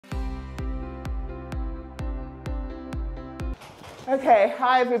Okay,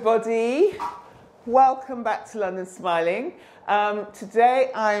 hi everybody. Welcome back to London Smiling. Today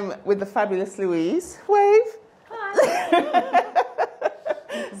I'm with the fabulous Louise. Wave. Hi.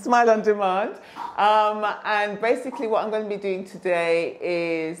 Smile on demand. And basically what I'm going to be doing today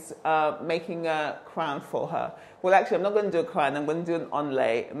is making a crown for her. Well, actually, I'm not going to do a crown. I'm going to do an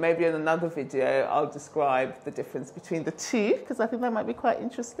onlay. Maybe in another video, I'll describe the difference between the two, because I think that might be quite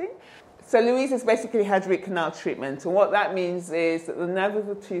interesting. So Louise has basically had root canal treatment. And what that means is that the nerve of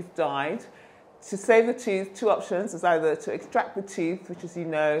the tooth died. To save the tooth, two options is either to extract the tooth, which, as you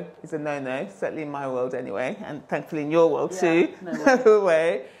know, is a no-no, certainly in my world anyway, and thankfully in your world too. No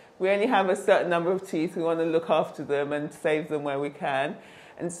way. We only have a certain number of teeth. We want to look after them and save them where we can.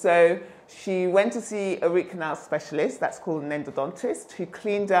 And so she went to see a root canal specialist, that's called an endodontist, who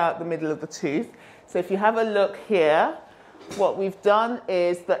cleaned out the middle of the tooth. So if you have a look here, what we've done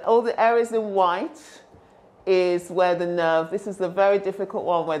is that all the areas in white is where the nerve, this is the very difficult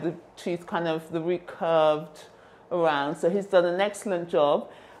one where the tooth the root curved around. So he's done an excellent job.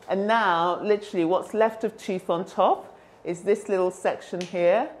 And now, literally, what's left of tooth on top is this little section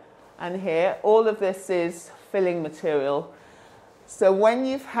here and here. All of this is filling material. So when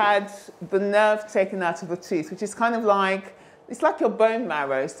you've had the nerve taken out of the tooth, which is it's like your bone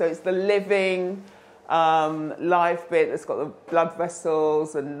marrow. So it's the living, live bit that's got the blood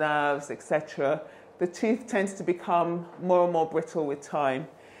vessels and nerves, etc. The tooth tends to become more and more brittle with time.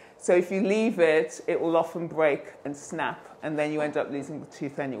 So if you leave it, it will often break and snap, and then you end up losing the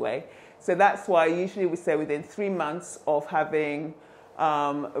tooth anyway. So that's why usually we say within 3 months of having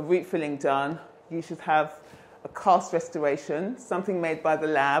a root filling done, you should have a cast restoration, something made by the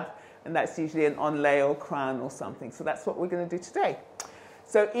lab, and that's usually an onlay or crown or something. So that's what we're going to do today.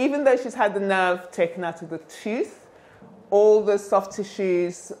 So even though she's had the nerve taken out of the tooth, all the soft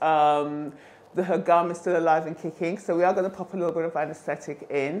tissues, her gum is still alive and kicking. So we are going to pop a little bit of anesthetic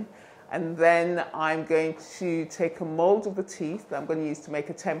in. And then I'm going to take a mould of the teeth that I'm going to use to make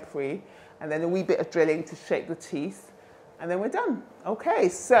a temporary, and then a wee bit of drilling to shape the teeth. And then we're done. Okay,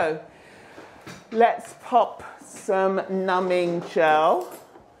 so let's pop some numbing gel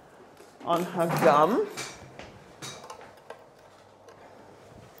on her gum.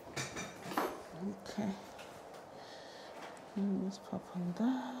 Okay. Let's pop on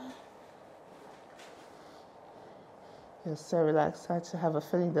that. You're so relaxed. I had to have a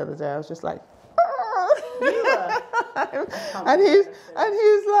filling the other day. I was just like, you were. and he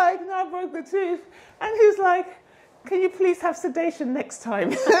was like, no, I broke the tooth. And he's like, can you please have sedation next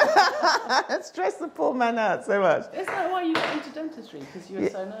time? Stress the poor man out so much. Is that why you got into dentistry? Because you were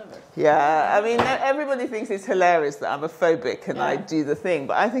so nervous? Yeah, I mean, everybody thinks it's hilarious that I'm a phobic and I do the thing,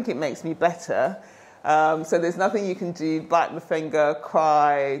 but I think it makes me better. So there's nothing you can do, bite the finger,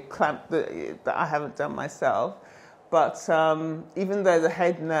 cry, clamp, that I haven't done myself. But even though the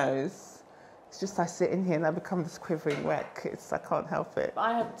head knows, it's just I sit in here and I become this quivering wreck. I can't help it.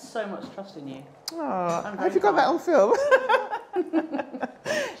 I have so much trust in you. Oh, have you got that on film?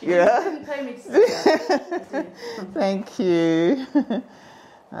 You didn't pay me to say that. Thank you.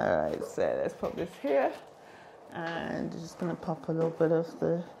 All right, so let's pop this here. And just going to pop a little bit of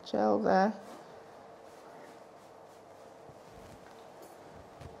the gel there.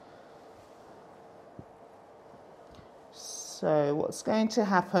 So what's going to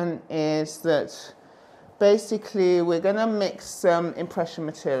happen is that basically we're going to mix some impression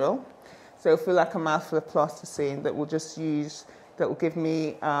material. So it'll feel like a mouthful of plasticine that we'll just use, that will give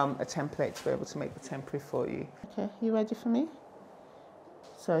me a template to be able to make the temporary for you. Okay, you ready for me?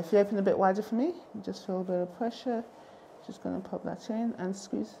 So if you open a bit wider for me, you just feel a bit of pressure. Just going to pop that in and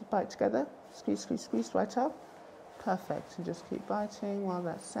squeeze, bite together. Squeeze, squeeze, squeeze right up. Perfect. And just keep biting while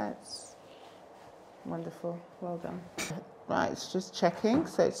that sets. Wonderful. Well done. Right, it's just checking,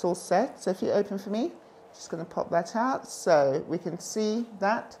 so it's all set. So if you open for me, just going to pop that out so we can see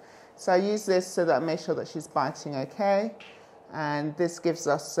that. So I use this so that I make sure that she's biting okay. And this gives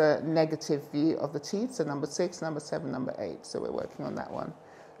us a negative view of the teeth. So number 6, number 7, number 8. So we're working on that one.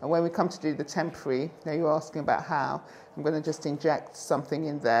 And when we come to do the temporary, now you're asking about how, I'm going to just inject something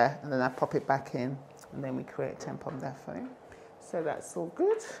in there and then I pop it back in. And then we create a temp on there for you. So that's all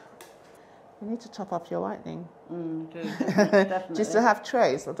good. You need to top up your whitening. Definitely. Just to have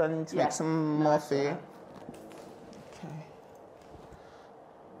trays, or do I need to make some more for you? Okay.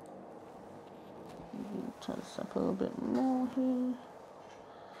 Try this up a little bit more here.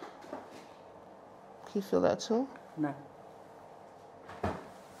 Can you feel that at all? No.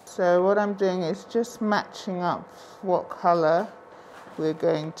 So what I'm doing is just matching up what colour we're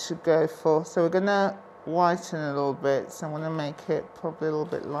going to go for. So we're going to whiten a little bit. So I'm going to make it probably a little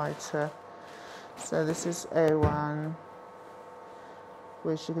bit lighter. So this is A1.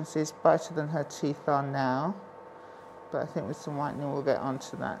 which you can see is brighter than her teeth are now. But I think with some whitening we'll get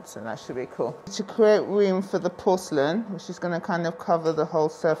onto that, so that should be cool. To create room for the porcelain, which is going to kind of cover the whole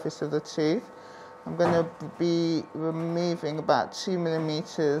surface of the tooth, I'm going to be removing about 2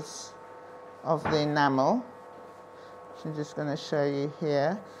 millimeters of the enamel, which I'm just going to show you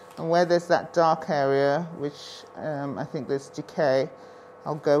here. And where there's that dark area, which I think there's decay,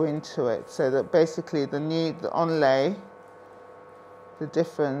 I'll go into it. So that basically the onlay, the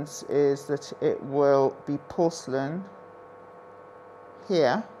difference is that it will be porcelain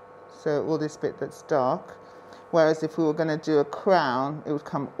here, so all this bit that's dark, whereas if we were going to do a crown, it would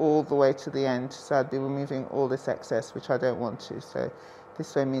come all the way to the end, so I'd be removing all this excess, which I don't want to. So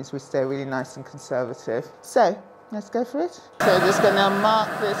this way means we stay really nice and conservative. So let's go for it. So just going to mark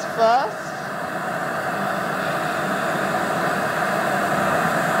this first.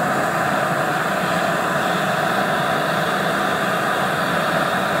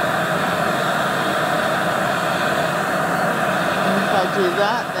 Do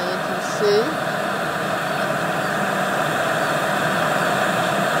that, then you can see.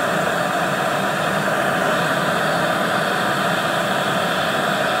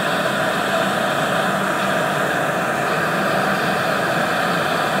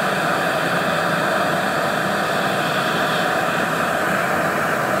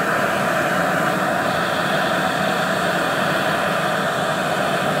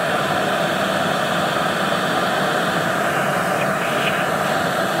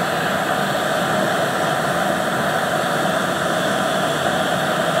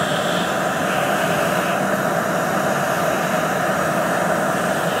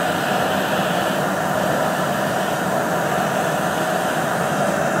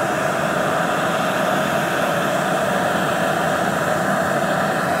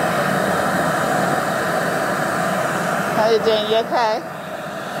 How you doing? You okay?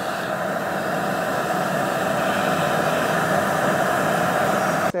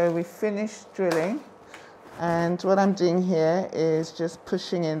 So we finished drilling, and what I'm doing here is just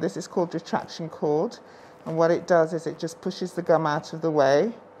pushing in. This is called retraction cord, and what it does is it just pushes the gum out of the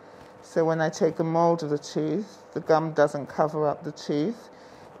way. So when I take a mold of the tooth, the gum doesn't cover up the tooth.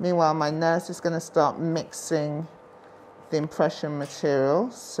 Meanwhile, my nurse is going to start mixing the impression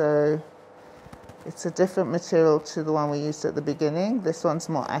material. So it's a different material to the one we used at the beginning. This one's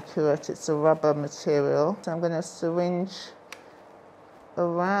more accurate. It's a rubber material. So I'm going to syringe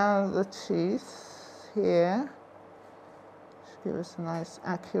around the tooth here. Just give us a nice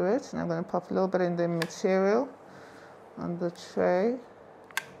accurate. And I'm going to pop a little bit in the material on the tray.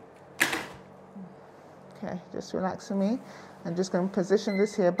 Okay, just relax for me. I'm just going to position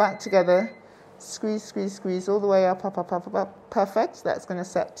this here back together. Squeeze, squeeze, squeeze all the way up, up, up, up, up, up. Perfect. That's going to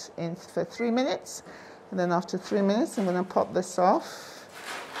set in for 3 minutes. And then after 3 minutes, I'm going to pop this off.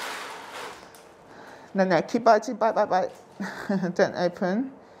 No, keep biting, bite, bite, bite. Don't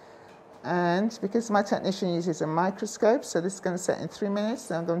open. And because my technician uses a microscope, so this is going to set in 3 minutes.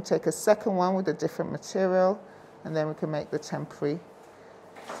 Then I'm going to take a second one with a different material, and then we can make the temporary.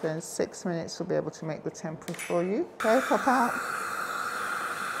 So in 6 minutes, we'll be able to make the temporary for you. Okay, pop out.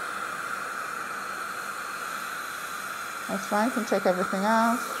 That's fine, you can take everything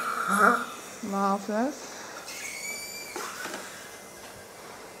out. Marvellous.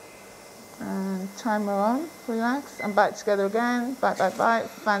 And timer on, relax, and back together again. Bite, bite, bite,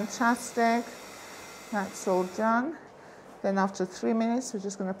 fantastic. That's all done. Then after 3 minutes, we're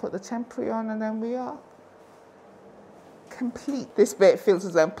just going to put the temporary on, and then we are complete. This bit feels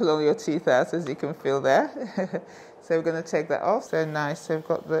as though I'm pulling your teeth out, as you can feel there. So we're going to take that off. So nice, so we've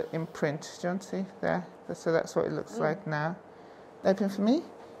got the imprint. Do you want to see there? So that's what it looks like now. Open for me.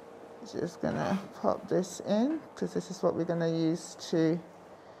 Just going to pop this in, because this is what we're going to use to...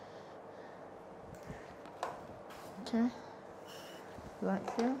 Okay,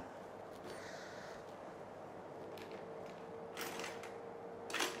 like here.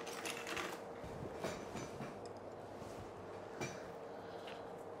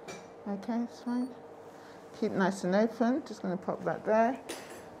 Okay, it's fine. Keep nice and open. Just going to pop that there.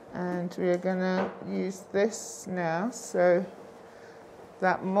 And we are going to use this now. So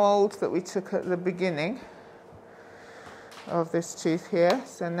that mold that we took at the beginning of this tooth here.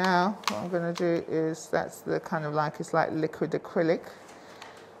 So now what I'm going to do is, that's the kind of like, it's like liquid acrylic.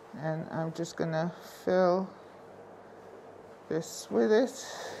 And I'm just going to fill this with it.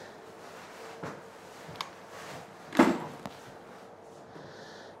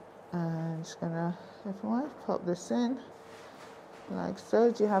 And just going to, everyone, pop this in. Like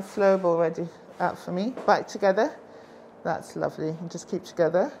so. Do you have flowable ready out for me? Bite together. That's lovely. And just keep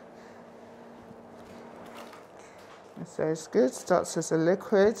together. So it's good, starts as a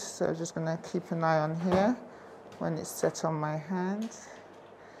liquid, so I'm just going to keep an eye on here. When it's set on my hand,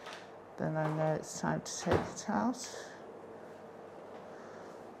 then I know it's time to take it out.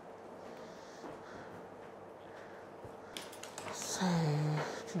 So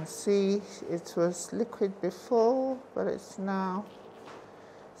you can see it was liquid before, but it's now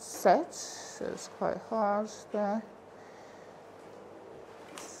set, so it's quite hard there.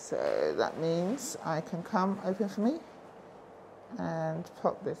 So that means I can come, open for me, and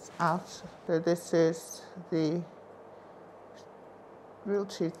pop this out. So this is the real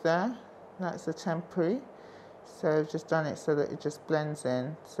tooth there, that's the temporary. So I've just done it so that it just blends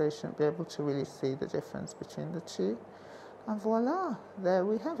in, so you shouldn't be able to really see the difference between the two. And voila, there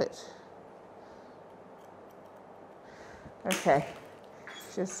we have it. Okay,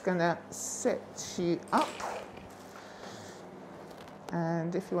 just gonna set you up.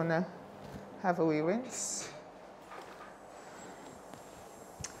 And if you wanna have a wee rinse.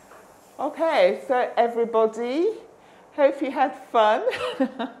 Okay, so everybody, hope you had fun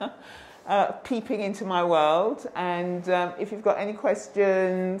peeping into my world. And if you've got any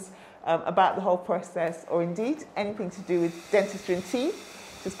questions about the whole process, or indeed anything to do with dentistry and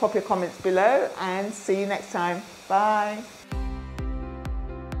teeth, just pop your comments below, and see you next time. Bye.